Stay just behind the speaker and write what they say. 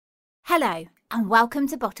Hello and welcome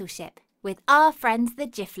to Bottleship with our friends the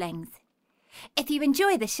Jifflings. If you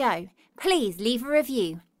enjoy the show, please leave a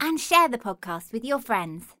review and share the podcast with your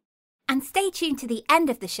friends. And stay tuned to the end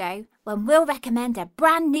of the show when we'll recommend a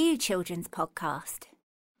brand new children's podcast.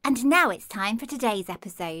 And now it's time for today's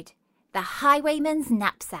episode, The Highwayman's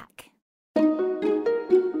Knapsack.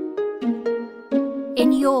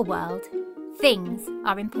 In your world, things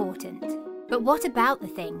are important. But what about the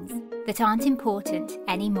things that aren't important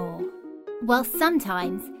anymore? Well,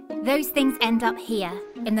 sometimes those things end up here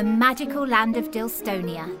in the magical land of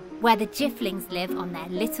Dilstonia, where the Jifflings live on their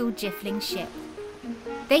little Jiffling ship.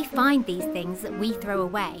 They find these things that we throw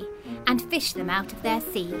away and fish them out of their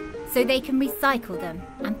sea so they can recycle them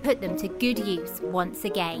and put them to good use once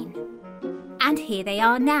again. And here they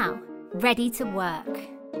are now, ready to work.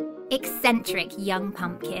 Eccentric young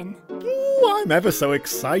pumpkin. Ooh, I'm ever so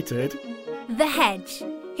excited. The Hedge,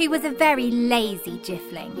 who was a very lazy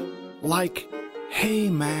Jiffling. Like, hey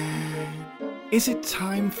man, is it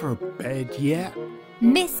time for bed yet?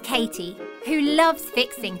 Miss Katie, who loves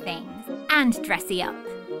fixing things and dressing up.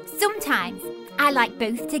 Sometimes I like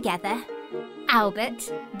both together.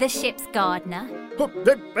 Albert, the ship's gardener.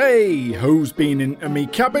 Hey, who's been into me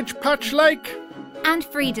cabbage patch like? And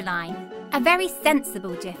Freidaline, a very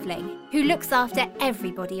sensible Jiffling who looks after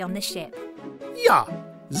everybody on the ship. Yeah,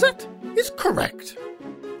 that is correct.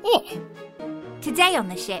 Oh. Today on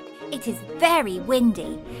the ship, it is very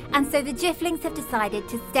windy, and so the Jifflings have decided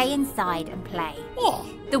to stay inside and play. Oh.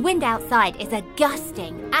 The wind outside is a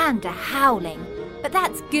gusting and a howling, but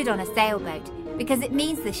that's good on a sailboat because it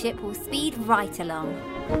means the ship will speed right along.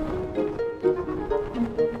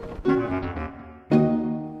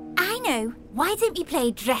 I know, why don't we play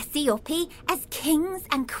dressy-uppy as kings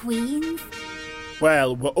and queens?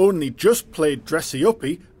 Well, we only just played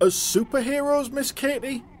dressy-uppy as superheroes, Miss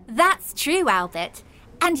Katie. That's true, Albert.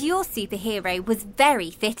 And your superhero was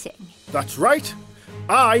very fitting. That's right.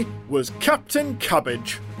 I was Captain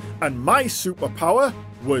Cabbage, and my superpower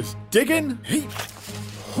was digging heat.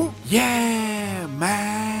 Yeah,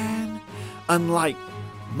 man. And like,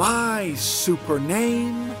 my super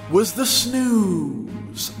name was the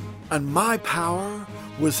Snooze, and my power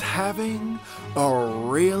was having a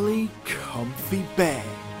really comfy bed.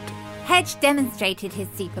 Hedge demonstrated his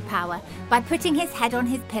superpower by putting his head on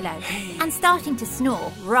his pillow and starting to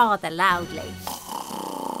snore rather loudly.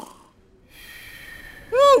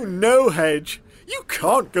 Oh no, Hedge. You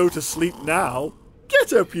can't go to sleep now.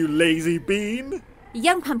 Get up, you lazy bean.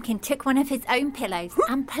 Young Pumpkin took one of his own pillows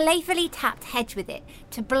and playfully tapped Hedge with it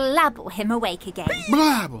to blabble him awake again.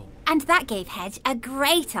 Blabble. And that gave Hedge a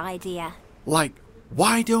great idea. Like,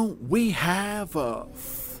 why don't we have a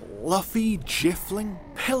fluffy Jiffling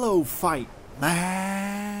pillow fight,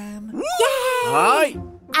 man? Yay! Aye.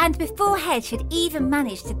 And before Hedge had even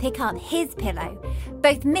managed to pick up his pillow,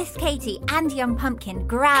 both Miss Katie and Young Pumpkin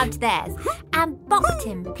grabbed theirs and bopped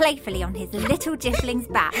him playfully on his little Jiffling's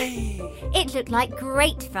back. It looked like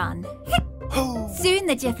great fun. Soon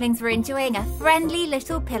the Jifflings were enjoying a friendly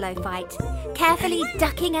little pillow fight, carefully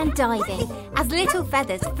ducking and diving as little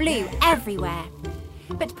feathers flew everywhere.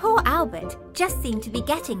 But poor Albert just seemed to be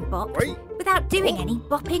getting bopped without doing any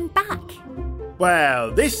bopping back.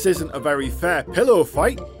 Well, this isn't a very fair pillow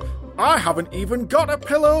fight. I haven't even got a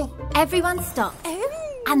pillow. Everyone stopped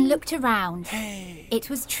and looked around. It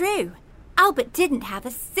was true. Albert didn't have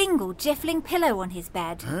a single Jiffling pillow on his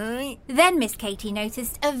bed. Then Miss Katie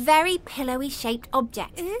noticed a very pillowy-shaped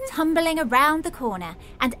object tumbling around the corner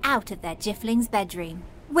and out of their Jiffling's bedroom.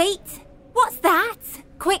 Wait, what's that?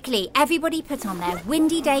 Quickly, everybody put on their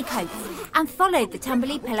windy day coats and followed the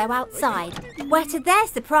tumbly pillow outside, where to their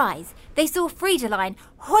surprise, they saw Freidaline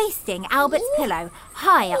hoisting Albert's pillow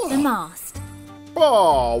high up the mast.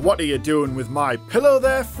 Oh, what are you doing with my pillow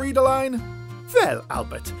there, Freidaline? Well,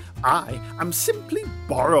 Albert, I am simply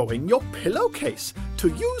borrowing your pillowcase to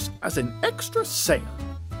use as an extra sail.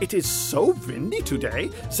 It is so windy today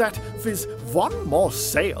that with one more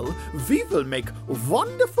sail, we will make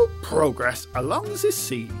wonderful progress along the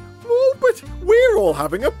sea. Oh, but we're all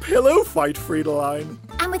having a pillow fight, Freidaline.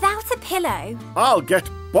 And without a pillow? I'll get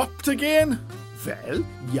bopped again. Well,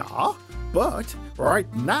 yeah, but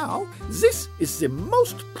right now, this is the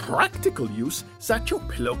most practical use that your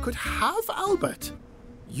pillow could have, Albert.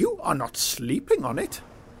 You are not sleeping on it.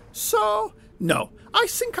 So, no, I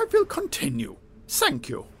think I will continue. Thank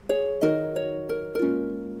you.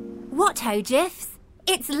 What ho, Jiffs?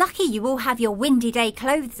 It's lucky you all have your windy day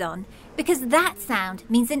clothes on, because that sound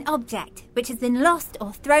means an object which has been lost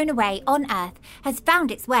or thrown away on Earth has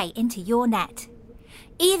found its way into your net.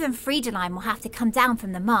 Even Freidaline will have to come down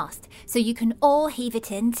from the mast so you can all heave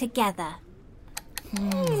it in together.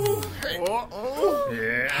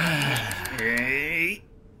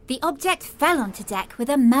 The object fell onto deck with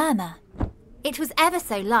a murmur. It was ever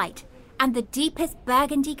so light and the deepest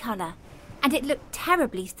burgundy colour, and it looked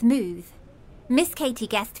terribly smooth. Miss Katy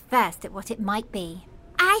guessed first at what it might be.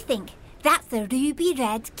 I think that's a ruby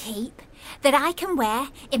red cape that I can wear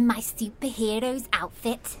in my superhero's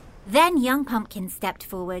outfit. Then young Pumpkin stepped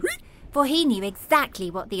forward, for he knew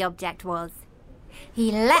exactly what the object was.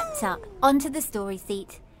 He leapt up onto the story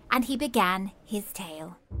seat and he began his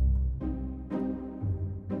tale.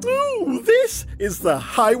 Oh, this is the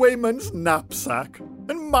Highwayman's knapsack.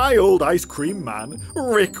 And my old ice cream man,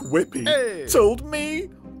 Rick Whippy, told me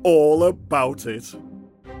all about it.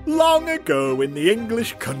 Long ago in the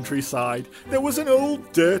English countryside, there was an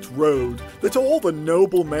old dirt road that all the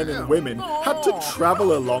noblemen and women had to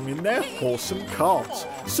travel along in their horse and carts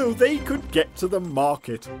so they could get to the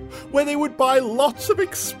market, where they would buy lots of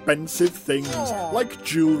expensive things like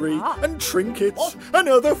jewellery and trinkets and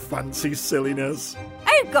other fancy silliness.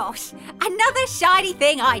 Oh gosh, another shiny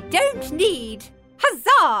thing I don't need!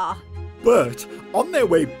 Huzzah! But on their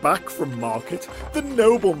way back from market, the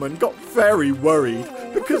noblemen got very worried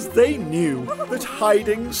because they knew that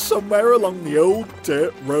hiding somewhere along the old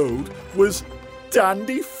dirt road was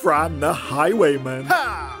Dandy Fran the Highwayman,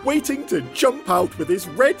 waiting to jump out with his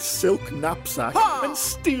red silk knapsack and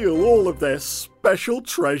steal all of their special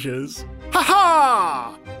treasures.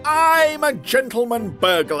 Ha-ha! I'm a gentleman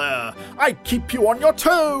burglar. I keep you on your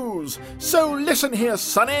toes. So listen here,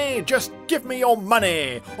 sonny, just give me your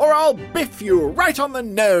money, or I'll biff you right on the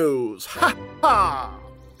nose. Ha-ha!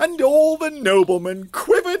 And all the noblemen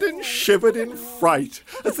quivered and shivered in fright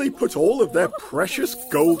as they put all of their precious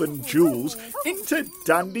gold and jewels into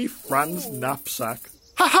Dandy Fran's knapsack.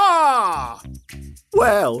 Ha-ha!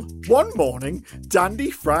 Well, one morning,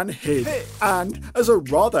 Dandy Fran hid, and as a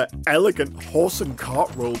rather elegant horse and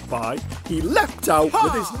cart rolled by, he leapt out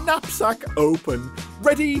with his knapsack open,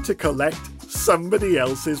 ready to collect somebody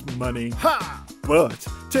else's money. But,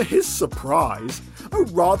 to his surprise, a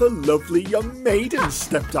rather lovely young maiden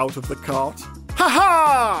stepped out of the cart.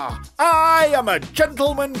 Ha-ha! I am a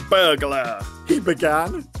gentleman burglar, he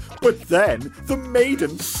began. But then the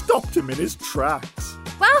maiden stopped him in his tracks.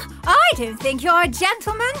 Well, I don't think you're a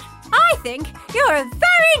gentleman. I think you're a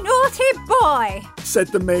very naughty boy, said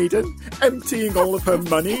the maiden, emptying all of her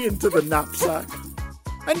money into the knapsack.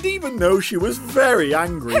 And even though she was very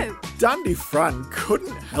angry, Dandy Fran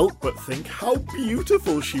couldn't help but think how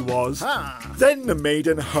beautiful she was. Then the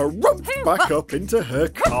maiden harumphed back up into her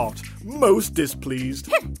cart, most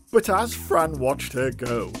displeased. But as Fran watched her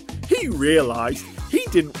go, he realised he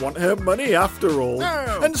didn't want her money after all,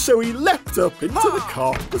 and so he leapt up into the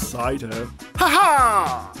cart beside her.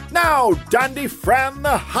 Ha-ha! Now Dandy Fran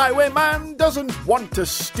the Highwayman doesn't want to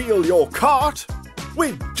steal your cart.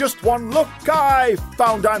 With just one look I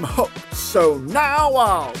found I'm hooked, so now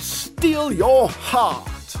I'll steal your heart.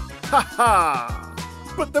 Ha-ha!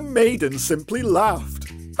 But the maiden simply laughed.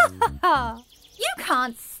 Ha-ha-ha! You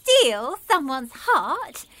can't steal someone's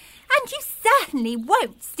heart, and you certainly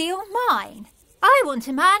won't steal mine. I want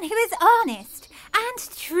a man who is honest and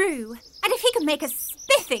true, and if he can make a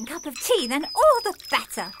spiffing cup of tea, then all the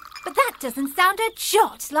better. But that doesn't sound a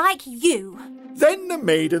jot like you. Then the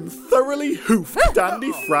maiden thoroughly hoofed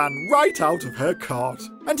Dandy Fran right out of her cart,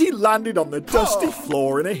 and he landed on the dusty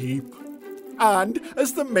floor in a heap. And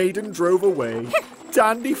as the maiden drove away,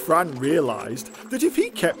 Dandy Fran realised that if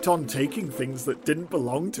he kept on taking things that didn't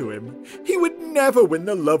belong to him, he would never win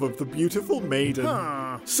the love of the beautiful maiden.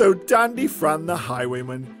 So Dandy Fran the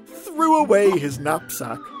Highwayman threw away his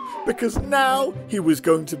knapsack, because now he was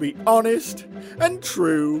going to be honest and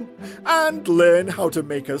true and learn how to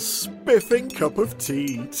make a spiffing cup of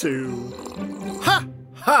tea too. Ha!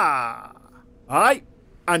 Ha! Aye,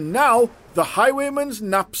 and now the Highwayman's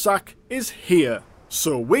knapsack is here,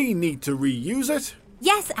 so we need to reuse it.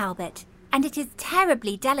 Yes, Albert, and it is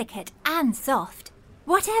terribly delicate and soft.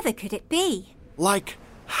 Whatever could it be? Like,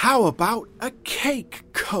 how about a cake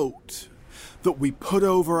coat that we put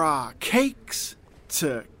over our cakes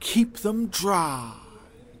to keep them dry?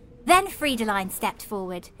 Then Freidaline stepped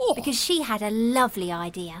forward, because she had a lovely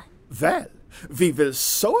idea. Well, we will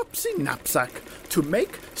sew up the knapsack to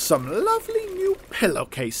make some lovely new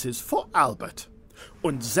pillowcases for Albert.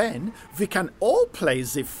 And then we can all play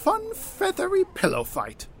the fun feathery pillow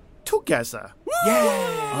fight together.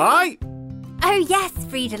 Yeah! Aye! Oh yes,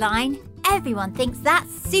 Freidaline. Everyone thinks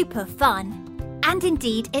that's super fun. And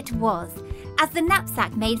indeed it was, as the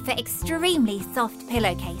knapsack made for extremely soft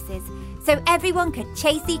pillowcases, so everyone could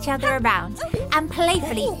chase each other around and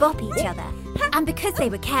playfully bop each other. And because they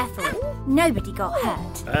were careful, nobody got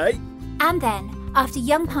hurt. Aye. And then, After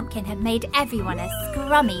Young Pumpkin had made everyone a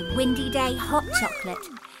scrummy, windy day hot chocolate,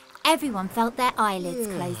 everyone felt their eyelids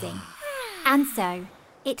closing. And so,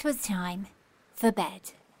 it was time for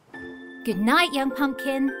bed. Good night, Young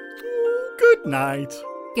Pumpkin. Good night.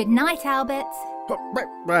 Good night, Albert.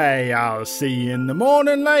 I'll see you in the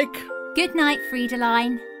morning, like. Good night,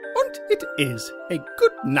 Freidaline. And it is a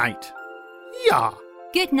good night. Yeah.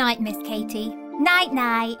 Good night, Miss Katie.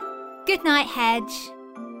 Night-night. Good night, Hedge.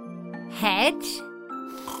 Hedge?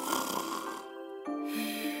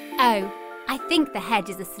 Oh, I think the hedge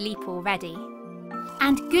is asleep already.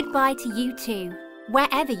 And goodbye to you too,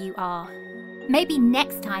 wherever you are. Maybe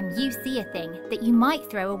next time you see a thing that you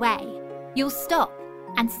might throw away, you'll stop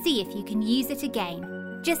and see if you can use it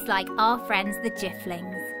again, just like our friends the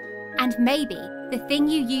Jifflings. And maybe the thing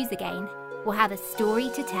you use again will have a story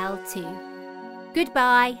to tell too.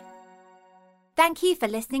 Goodbye. Thank you for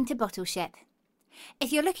listening to Bottleship.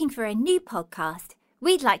 If you're looking for a new podcast,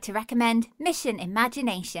 we'd like to recommend Mission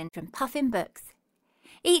Imagination from Puffin Books.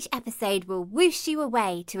 Each episode will whoosh you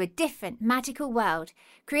away to a different magical world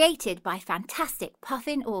created by fantastic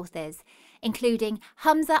Puffin authors, including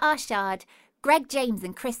Hamza Arshad, Greg James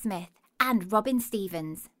and Chris Smith, and Robin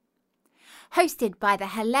Stevens. Hosted by the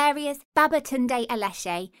hilarious Babatunde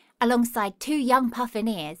Aleshe, alongside two young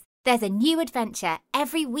Puffineers, there's a new adventure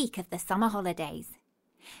every week of the summer holidays.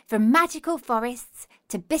 From magical forests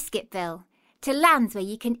to Biscuitville, to lands where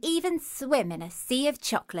you can even swim in a sea of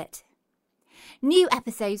chocolate. New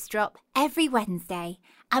episodes drop every Wednesday,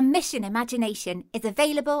 and Mission Imagination is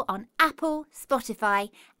available on Apple,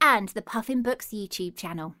 Spotify, and the Puffin Books YouTube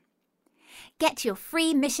channel. Get your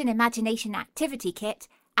free Mission Imagination activity kit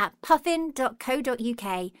at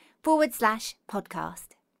puffin.co.uk/podcast.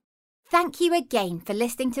 Thank you again for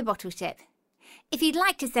listening to Bottleship. If you'd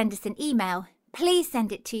like to send us an email, please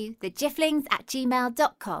send it to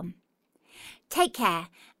thejiflings@gmail.com. Take care,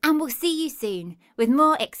 and we'll see you soon with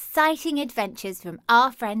more exciting adventures from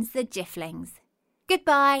our friends the Jifflings.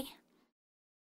 Goodbye.